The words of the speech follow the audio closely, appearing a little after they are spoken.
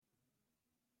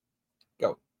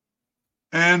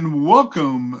And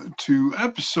welcome to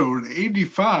episode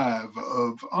 85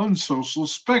 of Unsocial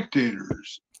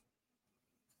Spectators.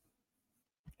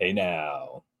 Hey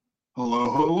now.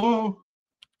 Hello,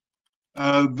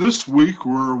 hello. This week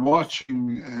we're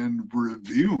watching and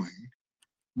reviewing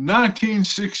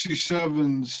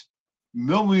 1967's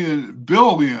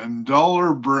Billion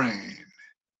Dollar Brain.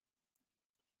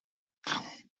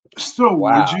 So,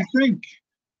 Wow. what'd you think?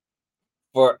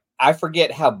 I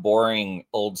forget how boring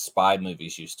old spy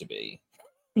movies used to be.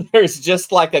 There's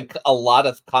just like a lot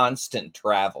of constant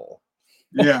travel.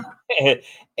 Yeah.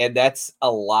 And that's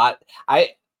a lot.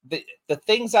 The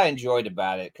things I enjoyed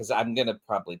about it, because I'm gonna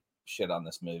probably shit on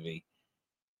this movie.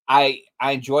 I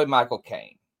enjoy Michael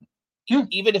Caine. Yeah.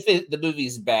 Even if the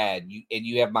movie's bad,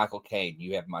 you have Michael Caine,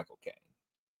 you have Michael Caine.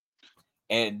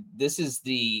 And this is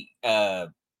the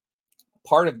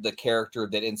part of the character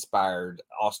that inspired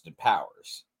Austin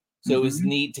Powers. So it was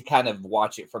neat to kind of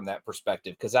watch it from that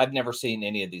perspective, because I've never seen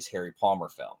any of these Harry Palmer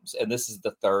films, and this is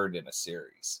the third in a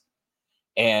series.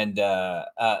 And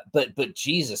but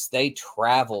Jesus, they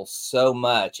travel so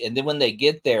much, and then when they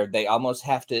get there, they almost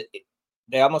have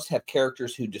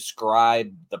characters who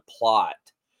describe the plot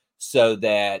so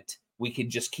that we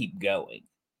can just keep going.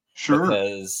 Sure.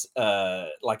 Because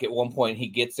like at one point he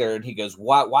gets there and he goes,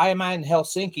 why am I in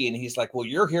Helsinki? And he's like, well,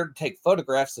 you're here to take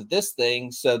photographs of this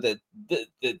thing so that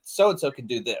so-and-so can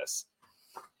do this.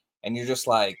 And you're just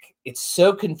like, it's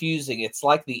so confusing. It's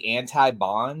like the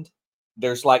anti-Bond.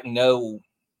 There's no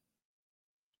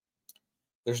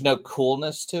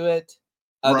coolness to it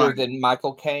other than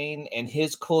Michael Caine. And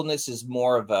his coolness is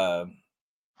more of a,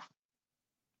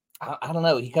 I don't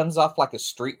know. He comes off like a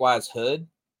streetwise hood.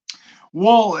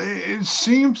 Well, it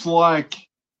seems like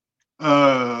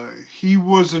he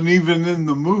wasn't even in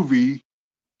the movie.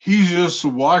 He's just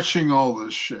watching all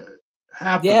this shit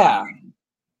happen.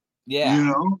 Yeah. You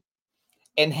know?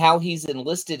 And how he's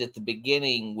enlisted at the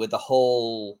beginning with a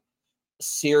whole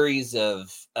series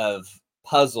of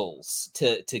puzzles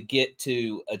to get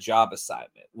to a job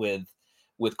assignment with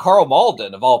Carl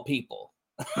Malden, of all people.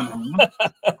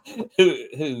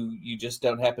 who you just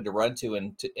don't happen to run to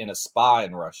in a spa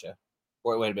in Russia.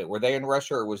 Wait a minute. Were they in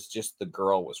Russia, or was just the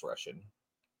girl was Russian?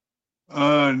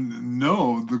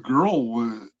 No, the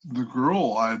girl.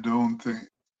 I don't think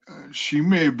she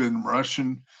may have been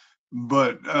Russian,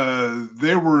 but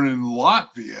they were in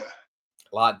Latvia.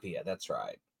 Latvia, that's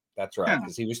right. That's right.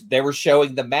 Because they were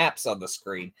showing the maps on the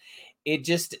screen. It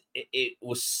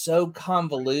was so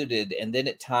convoluted, and then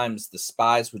at times the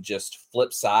spies would just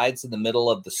flip sides in the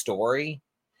middle of the story,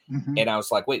 and I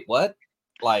was like, wait, what?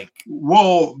 Like,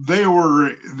 well, they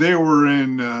were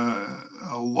in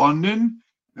London,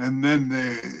 and then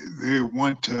they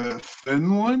went to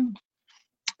Finland,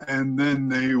 and then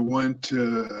they went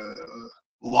to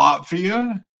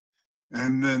Latvia,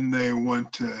 and then they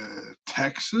went to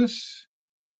Texas.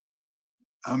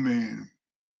 I mean,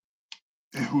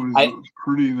 it was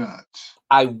pretty nuts.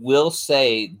 I will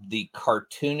say the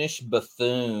cartoonish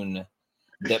buffoon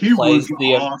that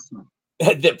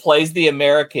plays the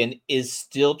American is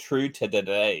still true to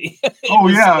today. Oh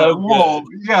yeah, so well,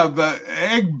 yeah, the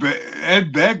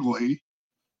Ed Begley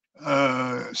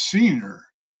Senior.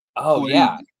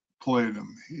 Played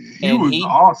him. He was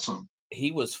awesome.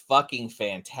 He was fucking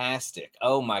fantastic.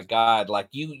 Oh my god! Like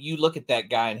you look at that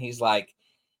guy and he's like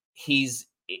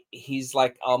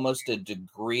almost a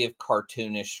degree of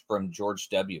cartoonish from George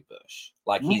W. Bush.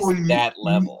 Like he's that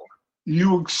level.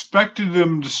 You expected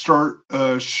him to start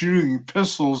shooting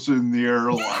pistols in the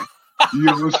air like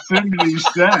Yosemite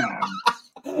Sam.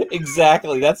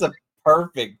 Exactly. That's a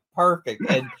perfect.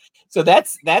 And so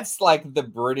that's like the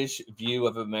British view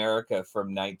of America from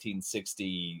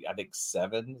 1960, I think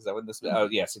 7. Is that when this? Oh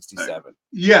yeah, 67.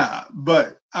 Yeah,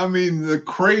 but I mean the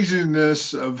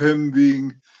craziness of him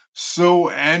being so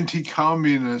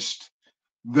anti-communist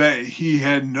that he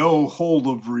had no hold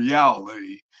of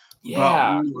reality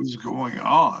about what was going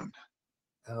on.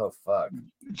 Oh fuck!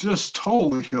 Just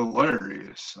totally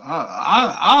hilarious.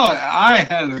 I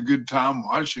had a good time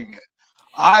watching it.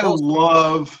 I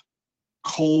love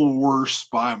Cold War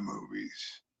spy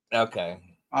movies. Okay.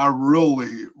 I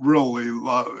really, really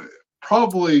love it.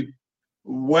 Probably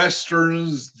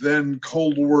Westerns, then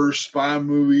Cold War spy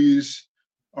movies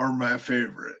are my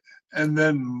favorite. And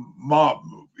then mob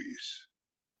movies.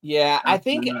 Yeah, I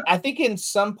think in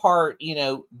some part,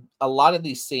 a lot of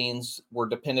these scenes were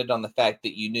dependent on the fact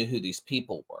that you knew who these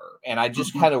people were. And I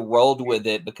just kind of rolled with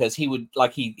it because he would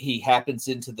he happens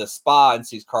into the spa and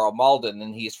sees Carl Malden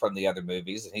and he's from the other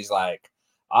movies and he's like,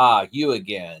 you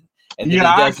again. And then he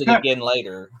does it again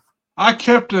later. I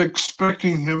kept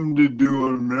expecting him to do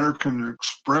an American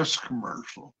Express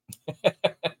commercial.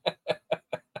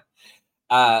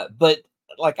 But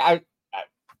like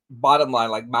bottom line,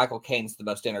 like Michael Caine's the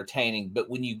most entertaining. But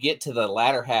when you get to the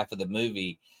latter half of the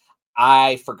movie,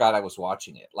 I forgot I was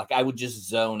watching it. Like I would just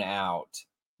zone out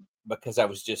because I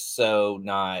was just so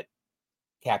not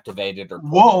captivated or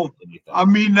well, I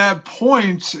mean, at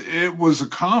points it was a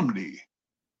comedy.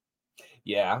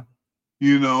 Yeah.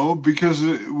 You know, because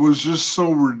it was just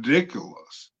so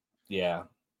ridiculous. Yeah.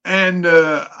 And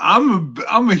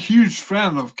I'm a huge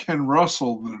fan of Ken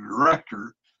Russell, the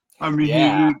director. I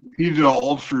mean, he did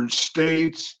Altered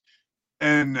States,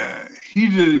 and he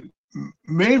did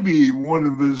maybe one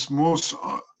of his most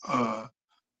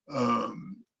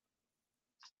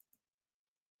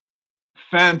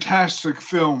fantastic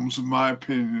films, in my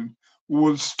opinion,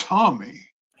 was Tommy.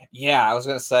 Yeah, I was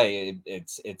gonna say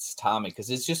it's Tommy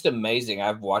because it's just amazing.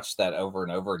 I've watched that over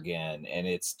and over again, and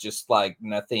it's just like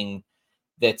nothing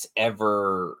that's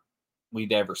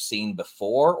we'd ever seen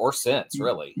before or since,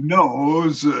 really. No, it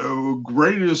was the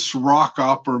greatest rock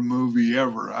opera movie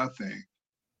ever, I think.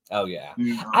 Oh yeah,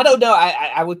 I don't know.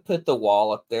 I would put The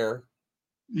Wall up there.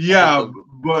 Yeah,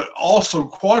 but also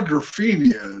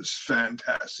Quadrophenia is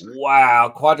fantastic.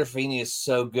 Wow, Quadrophenia is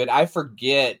so good. I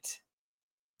forget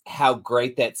how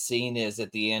great that scene is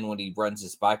at the end when he runs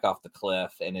his bike off the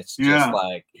cliff, and it's just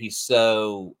like he's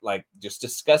so like just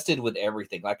disgusted with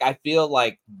everything. Like I feel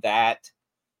like that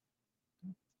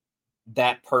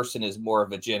person is more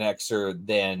of a Gen Xer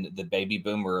than the baby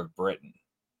boomer of Britain,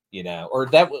 you know, or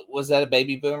was that a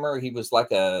baby boomer? He was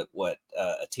like a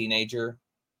teenager.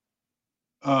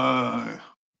 In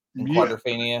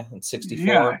Quadrophenia in 64.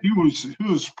 Yeah, he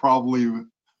was probably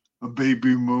a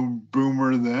baby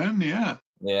boomer then. Yeah.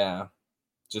 Yeah.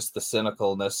 Just the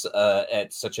cynicalness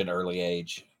at such an early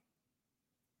age.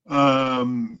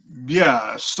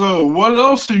 Yeah. So what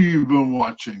else have you been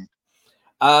watching?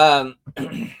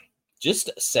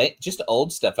 Just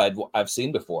old stuff I've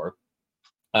seen before.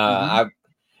 I've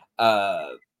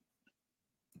put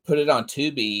it on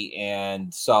Tubi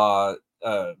and saw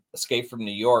Escape from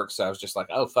New York. So I was just like,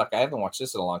 oh fuck, I haven't watched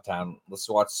this in a long time. Let's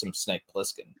watch some Snake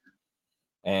Plissken.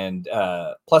 And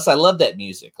plus I love that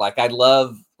music. Like I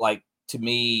love, like, to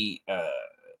me,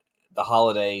 the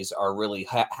holidays are really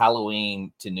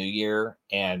Halloween to New Year,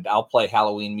 and I'll play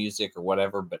Halloween music or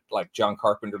whatever, but like John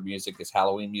Carpenter music is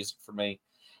Halloween music for me,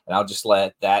 and I'll just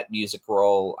let that music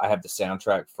roll. I have the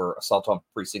soundtrack for Assault on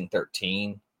Precinct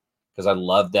 13 because I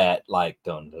love that, like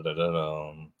dun, dun, dun, dun,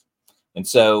 dun. And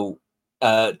so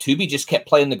Tubi just kept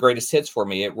playing the greatest hits for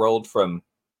me. It rolled from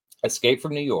Escape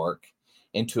from New York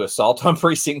into Assault on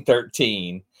Precinct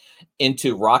 13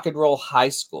 into Rock and Roll High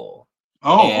School.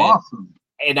 Oh, awesome.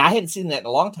 And I hadn't seen that in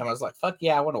a long time. I was like, fuck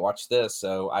yeah, I want to watch this.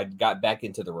 So I got back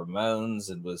into the Ramones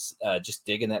and was just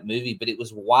digging that movie. But it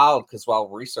was wild because while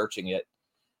researching it,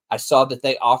 I saw that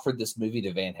they offered this movie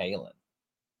to Van Halen.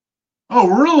 Oh,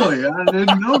 really? I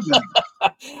didn't know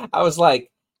that. I was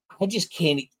like, I just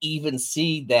can't even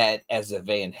see that as a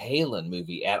Van Halen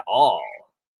movie at all.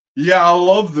 Yeah, I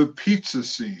love the pizza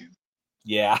scene.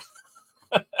 Yeah.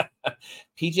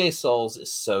 PJ Souls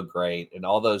is so great, and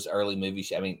all those early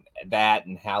movies. I mean, that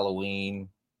and Halloween,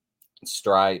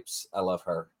 Stripes. I love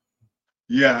her.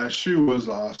 Yeah, she was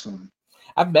awesome.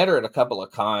 I've met her at a couple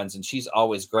of cons, and she's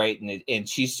always great, and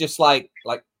she's just like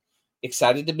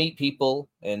excited to meet people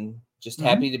and just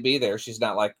happy to be there. She's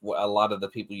not like a lot of the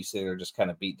people you see that are just kind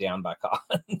of beat down by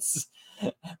cons.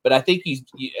 But I think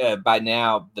by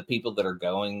now the people that are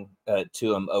going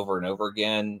to them over and over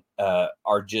again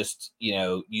are just,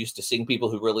 used to seeing people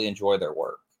who really enjoy their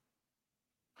work.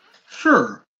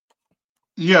 Sure.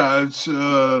 Yeah, it's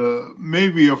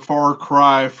maybe a far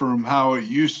cry from how it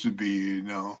used to be,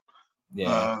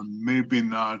 Yeah. Maybe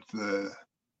not the,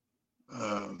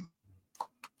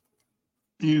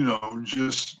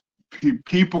 just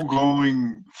people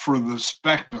going for the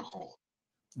spectacle.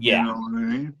 Yeah. You know what I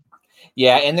mean?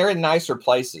 Yeah, and they're in nicer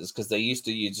places because they used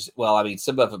to use. Well, I mean,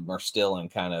 some of them are still in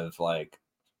kind of like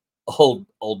old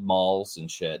malls and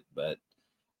shit. But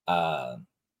I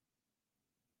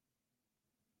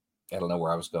don't know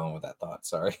where I was going with that thought.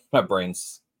 Sorry, my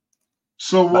brain's.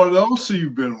 So, what else have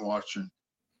you been watching?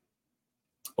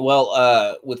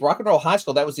 Well, with Rock and Roll High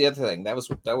School, that was the other thing. That was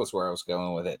where I was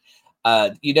going with it.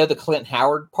 The Clint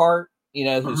Howard part.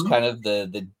 Who's kind of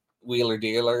the wheeler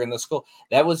dealer in the school,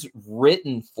 that was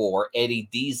written for Eddie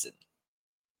Deason.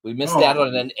 We missed out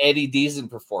on an Eddie Deason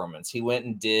performance. He went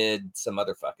and did some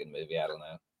other fucking movie. I don't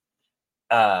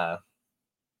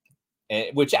know.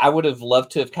 Which I would have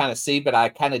loved to have kind of seen, but I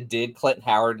kind of did Clint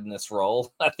Howard in this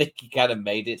role. I think he kind of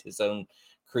made it his own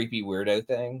creepy weirdo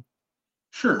thing.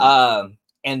 Sure.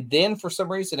 And then for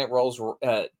some reason it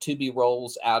Tubi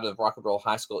rolls out of Rock and Roll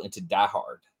High School into Die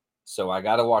Hard. So I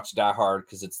got to watch Die Hard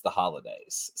because it's the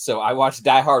holidays. So I watched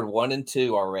Die Hard 1 and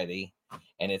 2 already,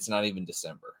 and it's not even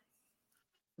December.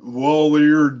 Well,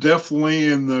 you're definitely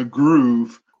in the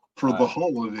groove for the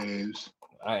holidays.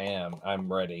 I am. I'm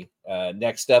ready.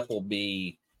 Next up will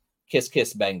be Kiss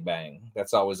Kiss Bang Bang.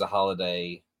 That's always a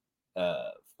holiday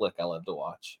flick I love to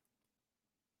watch.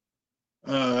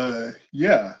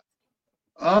 Yeah.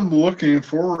 I'm looking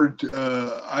forward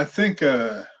to, I think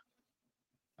the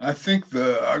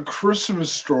A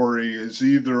Christmas Story is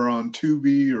either on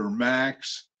Tubi or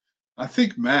Max. I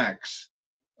think Max.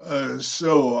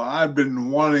 So I've been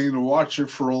wanting to watch it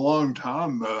for a long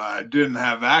time, but I didn't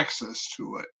have access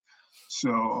to it.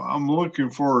 So I'm looking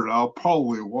forward. I'll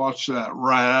probably watch that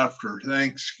right after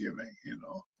Thanksgiving,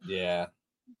 Yeah.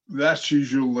 That's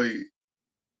usually,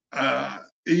 it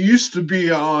used to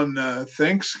be on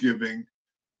Thanksgiving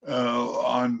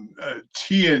on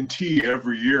TNT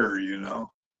every year,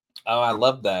 Oh, I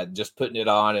love that. Just putting it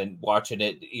on and watching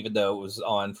it, even though it was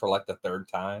on for like the third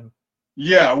time.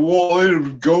 Yeah, well, it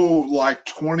would go like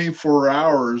 24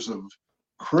 hours of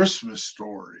Christmas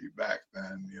Story back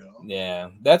then, Yeah,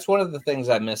 that's one of the things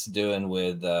I miss doing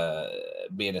with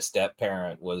being a step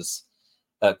parent was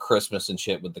Christmas and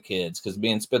shit with the kids, because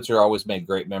me and Spencer always made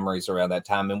great memories around that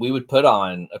time, and we would put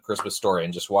on A Christmas Story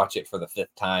and just watch it for the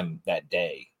 5th time that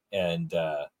day, and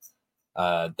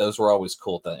those were always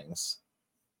cool things.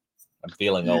 I'm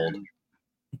feeling old.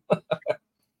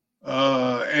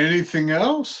 Anything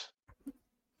else?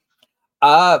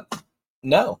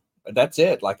 No, that's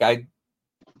it. Like, I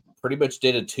pretty much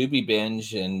did a Tubi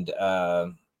binge and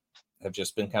have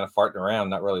just been kind of farting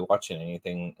around, not really watching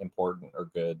anything important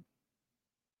or good.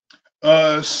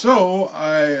 So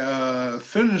I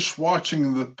finished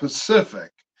watching The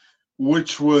Pacific,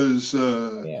 which was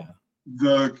the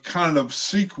kind of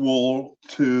sequel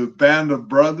to Band of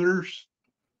Brothers.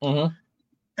 Mm-hmm.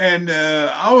 And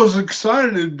I was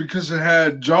excited because it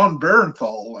had John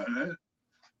Barenthal in it.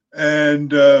 And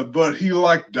but he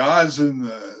like dies in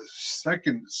the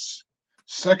second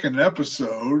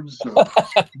episode. So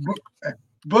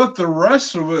but the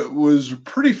rest of it was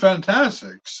pretty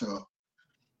fantastic. So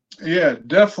yeah,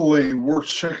 definitely worth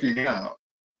checking out.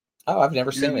 Oh, I've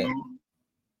never seen it.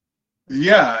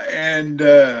 Yeah, and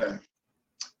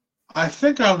I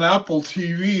think on Apple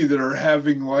TV they're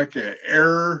having like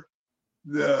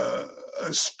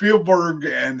Spielberg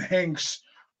and Hanks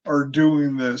are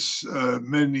doing this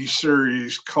mini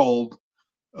series called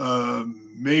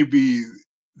maybe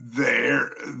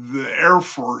the Air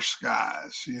Force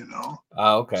guys,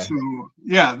 Oh, okay. So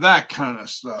yeah, that kind of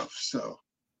stuff. So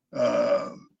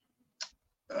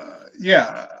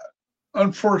yeah,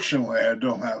 unfortunately I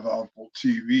don't have Apple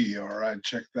TV, or I'd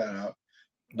check that out.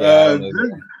 Then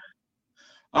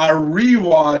I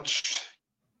rewatched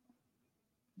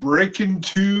Breaking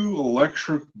 2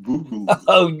 Electric Boogaloo.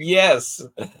 Oh, yes.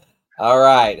 All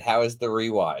right. How is the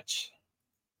rewatch?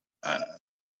 I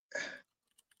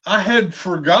had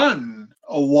forgotten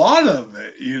a lot of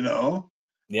it,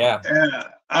 Yeah. And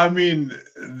I mean,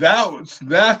 that's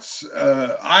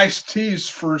Ice-T's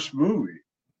first movie.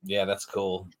 Yeah, that's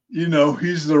cool.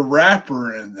 He's the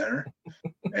rapper in there.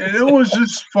 And it was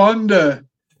just fun to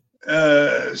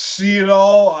see it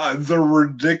all. The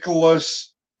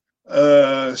ridiculous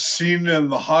scene in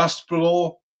the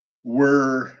hospital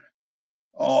where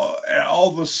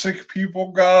all the sick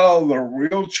people got out of their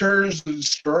wheelchairs and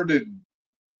started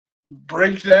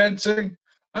breakdancing.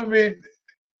 I mean,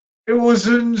 it was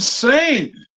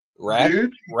insane.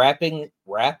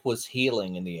 Rap was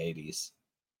healing in the 80s.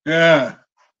 Yeah.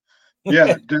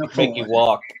 Yeah, definitely. Make you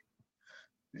walk.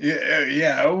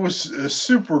 Yeah, it was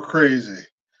super crazy.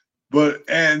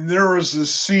 And there was a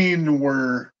scene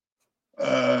where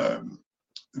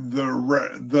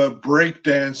the break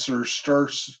dancer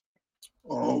starts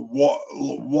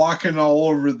walking all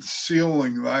over the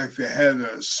ceiling like they had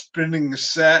a spinning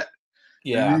set.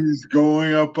 Yeah. And he's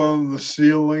going up on the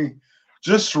ceiling.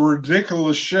 Just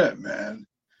ridiculous shit, man.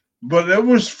 But it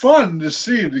was fun to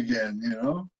see it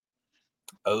again,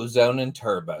 Ozone and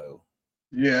Turbo.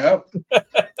 Yep.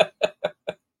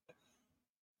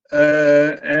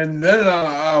 And then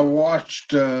I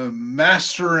watched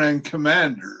Master and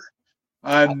Commander.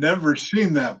 I'd never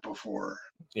seen that before.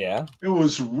 Yeah. It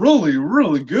was really,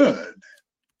 really good.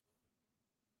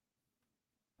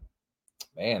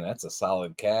 Man, that's a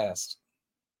solid cast.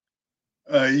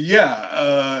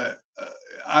 Yeah.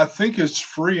 I think it's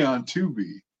free on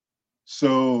Tubi.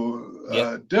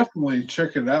 So definitely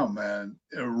check it out, man.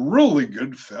 A really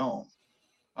good film.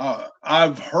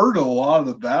 I've heard a lot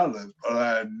about it, but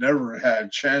I never had a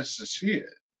chance to see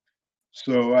it.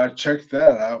 So I checked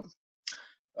that out.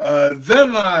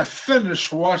 Then I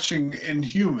finished watching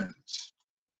Inhumans.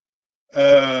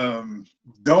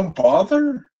 Don't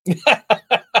bother.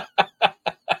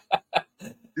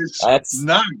 It's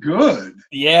not good.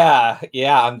 Yeah.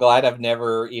 I'm glad I've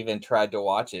never even tried to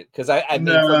watch it because I mean,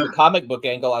 from the comic book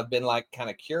angle, I've been like kind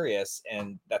of curious,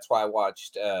 and that's why I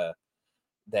watched that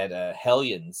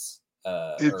Hellions.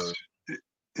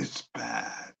 It's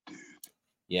bad, dude.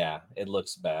 Yeah, it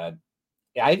looks bad.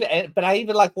 Yeah, but I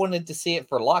even like wanted to see it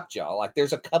for Lockjaw. Like,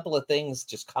 there's a couple of things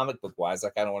just comic book wise, I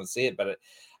kind of want to see it, but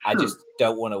I just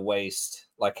don't want to waste.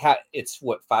 Like, how it's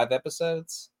what 5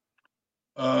 episodes?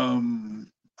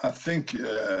 I think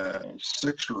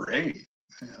 6 or 8.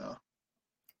 Yeah.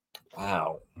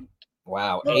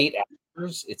 Wow. 8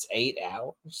 hours. It's 8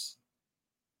 hours.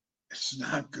 It's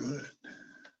not good.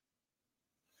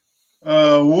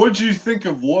 What'd you think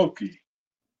of Loki?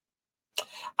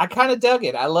 I kind of dug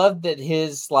it. I love that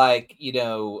his, like, you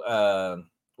know,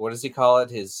 what does he call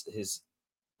it? He's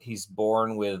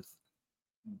born with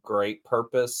great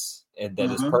purpose, and that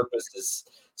his purpose is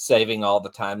saving all the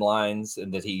timelines,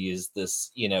 and that he is this,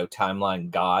 you know,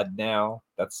 timeline god now.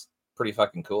 That's pretty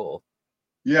fucking cool.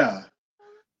 Yeah,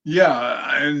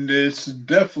 and it's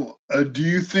definitely. Do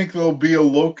you think there'll be a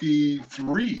Loki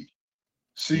 3?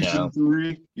 Season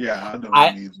 3? Yeah, I don't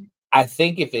either. I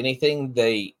think if anything,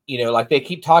 they, you know, like they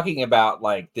keep talking about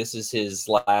like this is his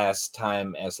last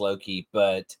time as Loki,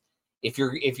 but if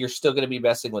you're still going to be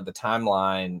messing with the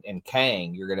timeline and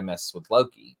Kang, you're going to mess with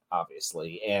Loki,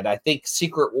 obviously. And I think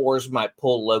Secret Wars might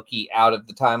pull Loki out of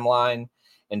the timeline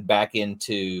and back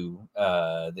into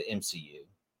the MCU.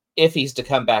 If he's to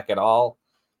come back at all,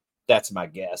 that's my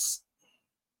guess.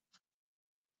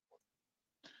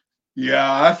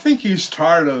 Yeah, I think he's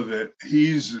tired of it.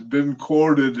 He's been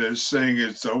quoted as saying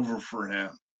it's over for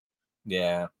him.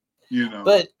 Yeah. You know.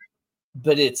 But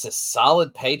it's a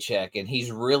solid paycheck, and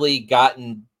he's really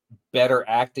gotten better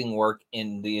acting work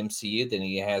in the MCU than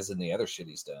he has in the other shit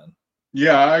he's done.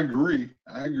 Yeah, I agree.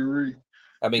 I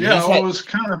mean, it was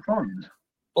kind of fun.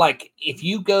 Like, if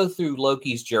you go through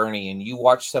Loki's journey and you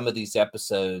watch some of these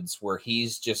episodes where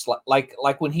he's just like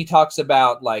when he talks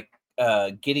about like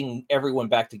getting everyone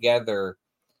back together,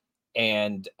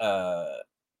 and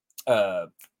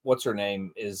what's her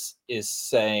name is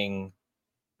saying,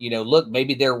 you know, look,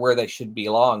 maybe they're where they should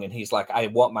belong, and he's like, I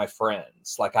want my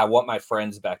friends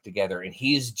back together, and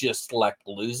he's just like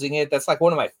losing it. That's like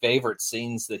one of my favorite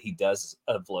scenes that he does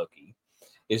of Loki,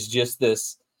 is just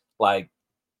this like,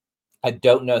 I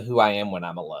don't know who I am when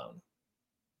I'm alone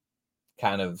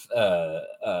kind of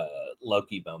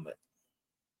Loki moment.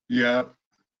 Yeah.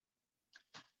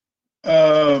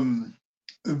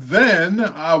 Then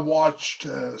I watched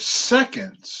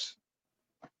Seconds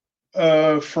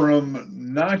from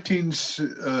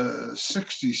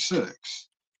 1966.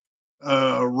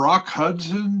 Rock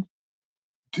Hudson.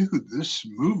 Dude, this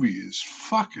movie is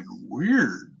fucking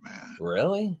weird, man.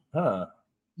 Really? Huh.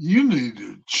 You need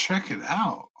to check it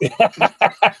out.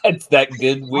 It's that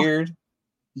good weird?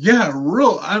 Yeah,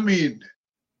 real. I mean,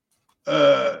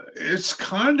 it's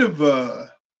kind of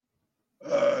a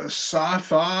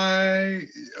sci-fi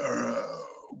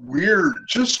weird,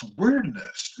 just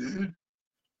weirdness, dude.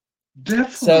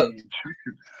 Definitely check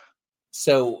it out.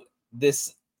 So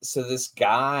this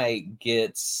guy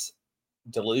gets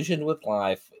delusioned with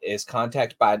life, is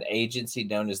contacted by an agency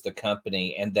known as the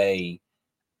Company, and they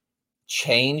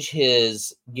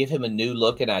give him a new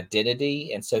look and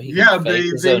identity, and so he can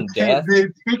fake his own death. They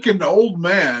take an old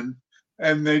man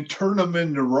and they turn him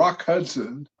into Rock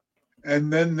Hudson,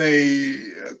 and then they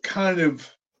kind of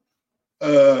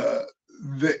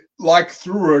like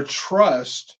through a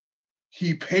trust,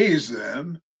 he pays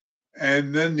them,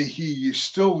 and then he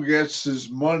still gets his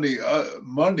money,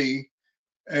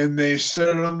 and they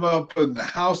set him up in the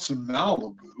house in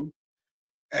Malibu,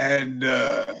 and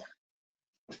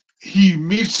he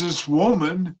meets this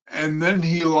woman, and then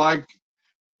he like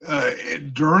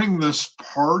during this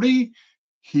party,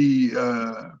 he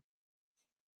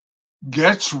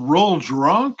gets real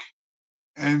drunk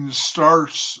and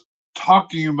starts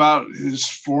talking about his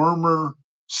former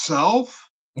self,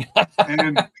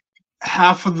 and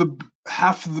half of the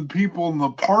people in the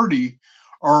party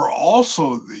are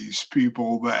also these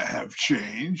people that have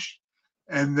changed,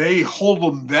 and they hold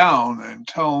him down and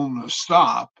tell him to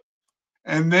stop.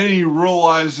 And then he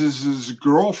realizes his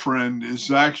girlfriend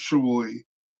is actually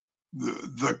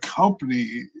the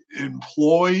company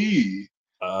employee.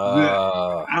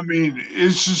 I mean,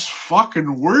 it's just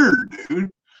fucking weird, dude.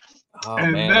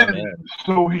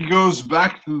 So he goes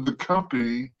back to the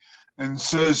company and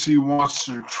says he wants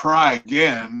to try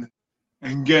again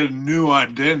and get a new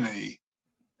identity.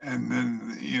 And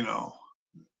then, you know,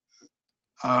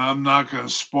 I'm not going to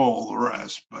spoil the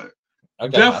rest, but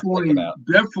okay,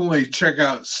 definitely check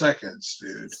out Seconds,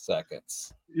 dude.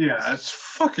 Seconds. Yeah, it's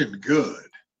fucking good.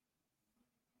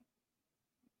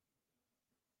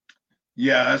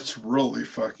 Yeah, it's really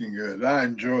fucking good. I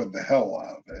enjoyed the hell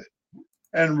out of it.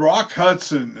 And Rock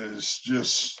Hudson is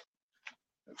just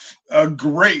a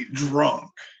great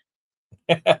drunk.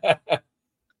 Then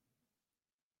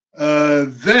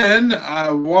I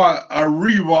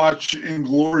rewatch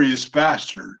Inglourious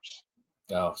Basterds.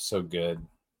 Oh, so good.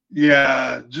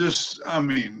 Yeah, just I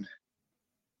mean,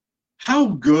 how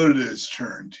good is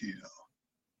Tarantino?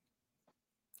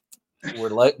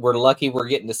 We're lucky we're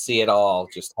getting to see it all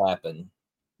just happen.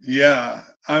 Yeah,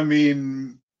 I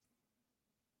mean,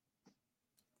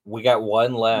 we got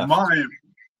one left. My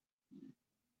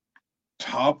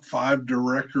top 5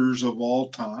 directors of all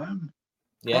time,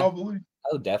 probably.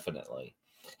 Oh, definitely.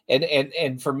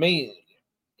 And for me,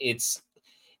 it's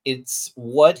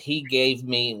what he gave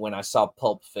me when I saw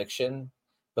Pulp Fiction,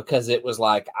 because it was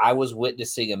like I was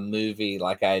witnessing a movie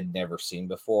like I had never seen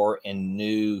before and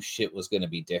knew shit was going to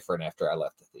be different after I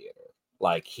left the theater.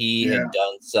 Like he had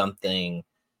done something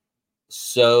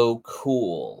so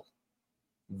cool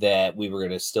that we were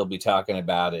going to still be talking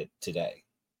about it today.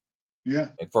 Yeah.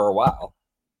 And for a while.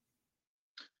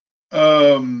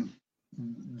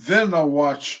 Then I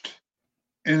watched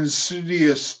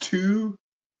Insidious 2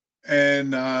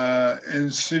 and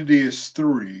Insidious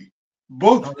 3.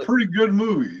 Both pretty good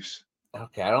movies.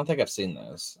 Okay, I don't think I've seen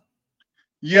those.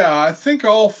 Yeah, I think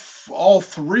all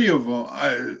 3 of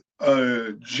them.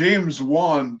 James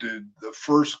Wan did the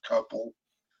first couple,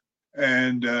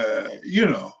 and you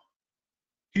know,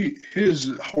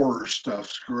 his horror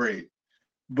stuff's great.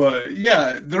 But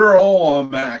yeah, they're all on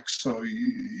Max, so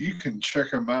you can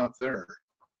check them out there.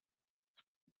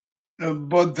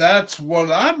 But that's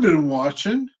what I've been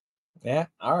watching. Yeah.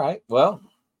 All right. Well.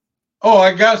 Oh,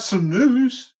 I got some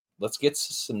news. Let's get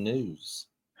some news.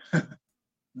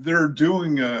 They're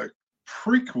doing a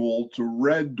prequel to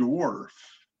Red Dwarf.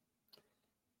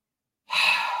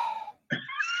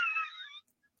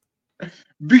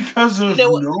 Because there's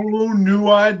no new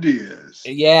ideas.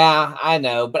 Yeah, I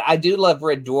know, but I do love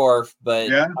Red Dwarf.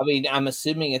 But I mean, I'm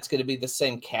assuming it's going to be the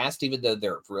same cast, even though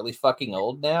they're really fucking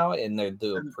old now, and they're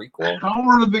doing a prequel. How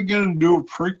are they going to do a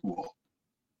prequel?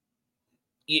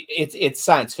 It's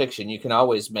science fiction. You can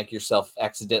always make yourself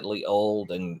accidentally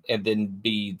old and then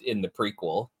be in the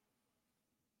prequel.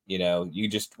 You know, you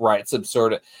just write some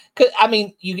sort of. I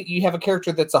mean, you have a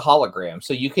character that's a hologram,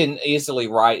 so you can easily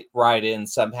write in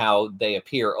somehow they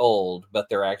appear old, but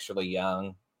they're actually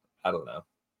young. I don't know.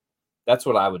 That's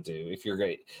what I would do if you're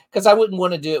great, because I wouldn't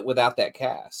want to do it without that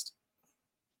cast.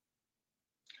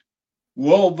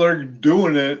 Well, they're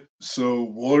doing it, so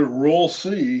we'll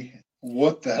see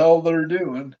what the hell they're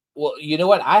doing. Well, you know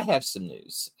what? I have some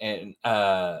news, and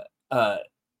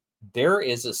there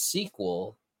is a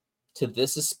sequel to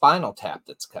This Is Spinal Tap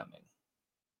that's coming.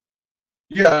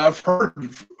 Yeah, I've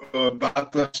heard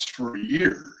about this for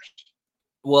years.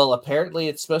 Well, apparently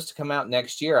it's supposed to come out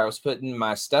next year. I was putting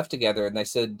my stuff together, and they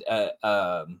said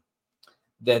that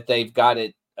they've got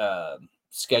it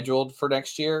scheduled for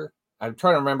next year. I'm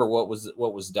trying to remember what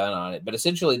was done on it, but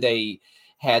essentially they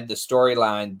had the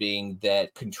storyline being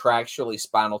that contractually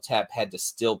Spinal Tap had to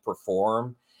still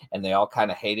perform, and they all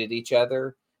kind of hated each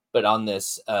other. But on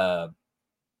this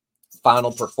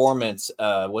final performance,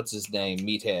 what's his name?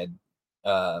 Meathead.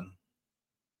 I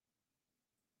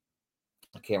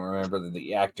can't remember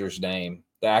the actor's name.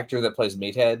 The actor that plays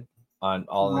Meathead on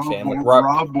All in the Family.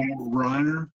 Rob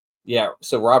Reiner. Yeah,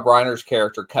 so Rob Reiner's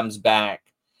character comes back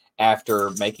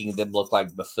after making them look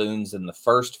like buffoons in the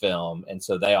first film, and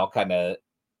so they all kind of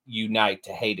unite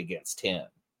to hate against him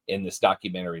in this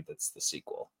documentary that's the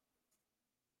sequel.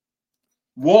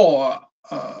 Well,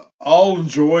 I'll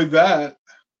enjoy that.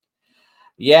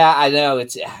 Yeah, I know.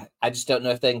 I just don't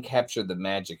know if they can capture the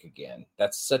magic again.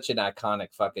 That's such an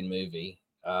iconic fucking movie.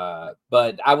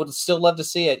 But I would still love to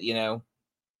see it, you know.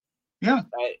 Yeah.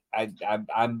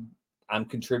 I'm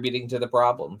contributing to the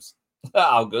problems.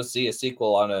 I'll go see a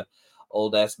sequel on a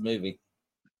old ass movie.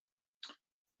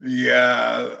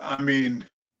 Yeah, I mean,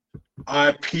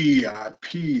 I pee, and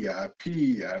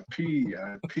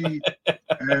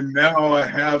now I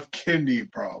have kidney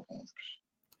problems.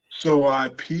 So I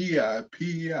pee. I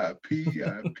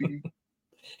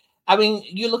mean,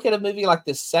 you look at a movie like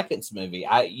this Seconds movie.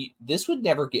 This would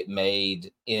never get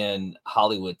made in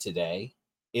Hollywood today.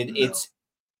 It's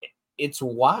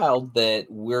wild that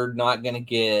we're not going to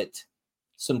get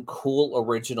some cool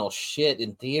original shit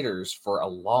in theaters for a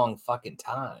long fucking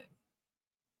time.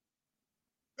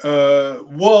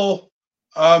 Well,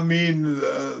 I mean,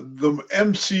 the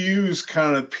MCU is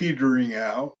kind of petering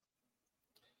out.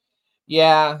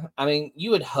 Yeah, I mean,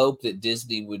 you would hope that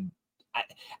Disney would.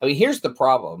 I mean, here's the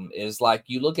problem: is like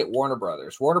you look at Warner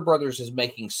Brothers. Warner Brothers is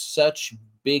making such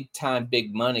big time,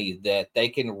 big money that they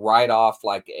can write off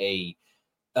like a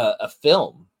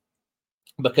film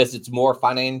because it's more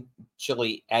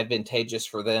financially advantageous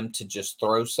for them to just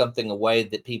throw something away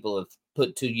that people have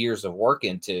put 2 years of work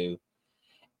into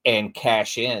and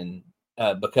cash in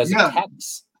because of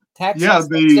tax. Yeah,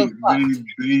 they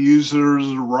use it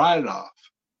as a write-off.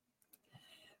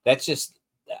 That's just,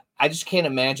 I just can't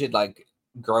imagine like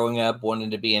growing up wanting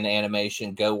to be in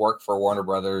animation, go work for Warner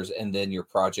Brothers, and then your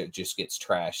project just gets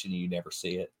trashed and you never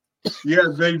see it. Yeah,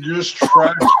 they just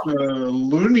trashed the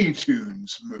Looney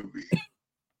Tunes movie.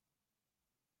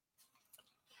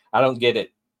 I don't get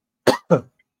it.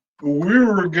 We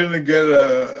were going to get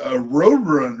a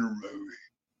Roadrunner movie.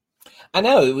 I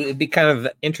know it would be kind of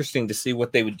interesting to see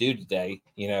what they would do today.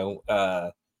 You know,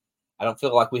 I don't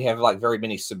feel like we have like very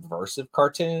many subversive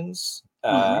cartoons.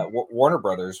 Warner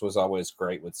Brothers was always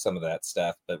great with some of that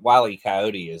stuff, but Wile E.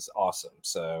 Coyote is awesome.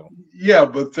 So yeah,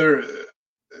 but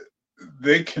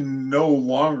they can no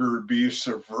longer be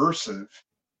subversive.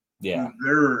 Yeah,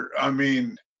 I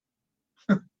mean,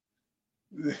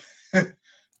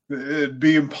 it'd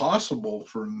be impossible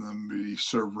for them to be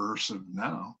subversive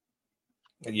now.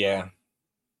 Yeah.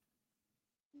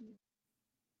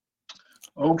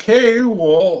 Okay,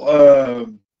 well,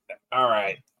 all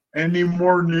right. Any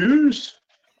more news?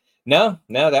 No,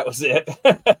 that was it.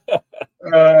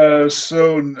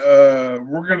 So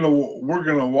we're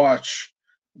gonna watch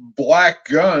Black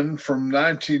Gun from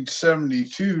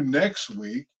 1972 next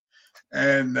week,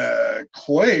 and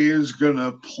Clay is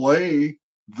gonna play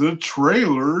the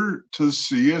trailer to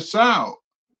see us out.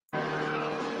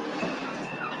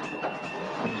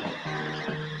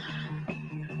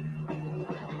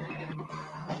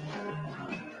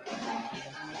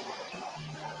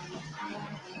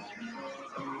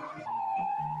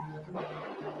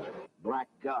 Black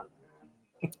Gun.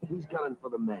 He's gunning for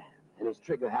the man and his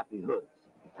trigger-happy hoods,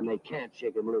 and they can't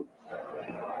shake him loose.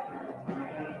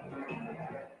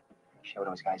 Show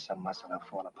those guys some muscle, they'll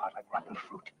fall apart like rotten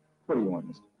fruit. What do you want,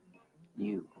 mister?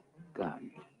 You,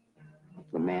 Gun.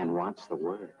 The man wants the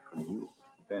word from you.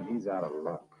 Then he's out of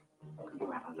luck.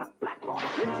 You're out of luck, Black Boy.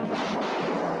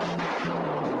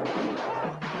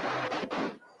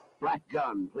 Black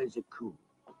Gun plays it cool.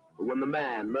 But when the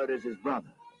man murders his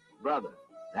brother,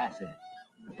 that's it.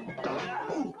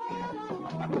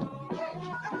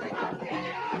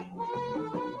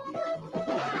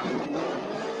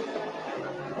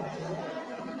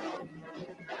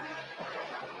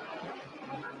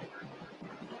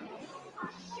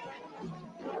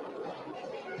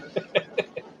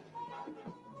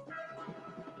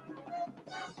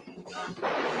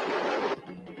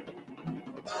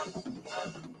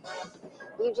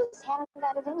 You just haven't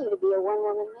got it in you to be a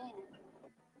one-woman man.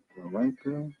 For a white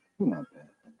girl, you're not bad.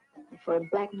 For a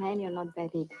black man, you're not bad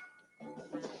either.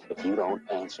 If you don't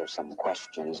answer some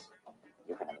questions,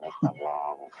 you're gonna make a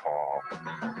long fall.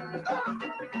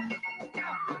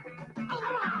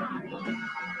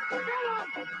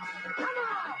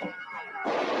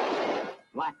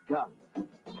 Black Gun.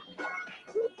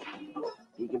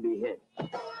 He can be hit.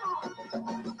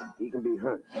 He can be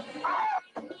hurt.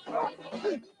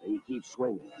 He keeps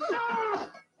swinging.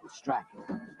 Distracting.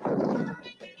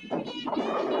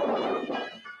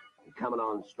 He's coming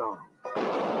on strong.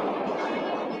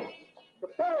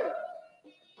 Prepare!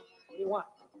 What do you want?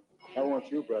 I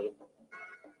want you, brother.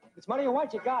 If it's money you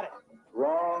want, you got it.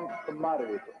 Wrong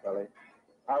commodity, Capelli.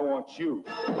 I want you.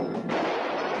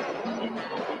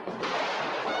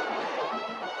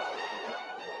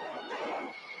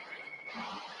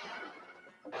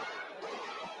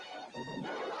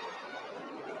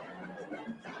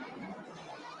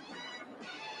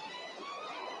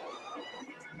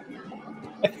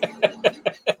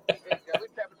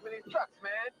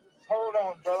 Hold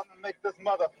on, brother. I'm gonna make this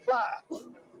mother fly.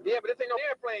 Yeah, but this ain't no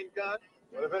airplane, Gun.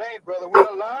 Well, if it ain't, brother, we're in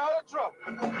a lot of trouble.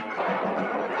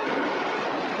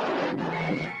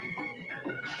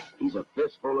 He's a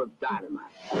fistful of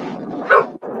dynamite.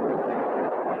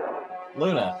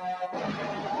 Luna.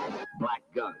 Black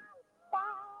Gun.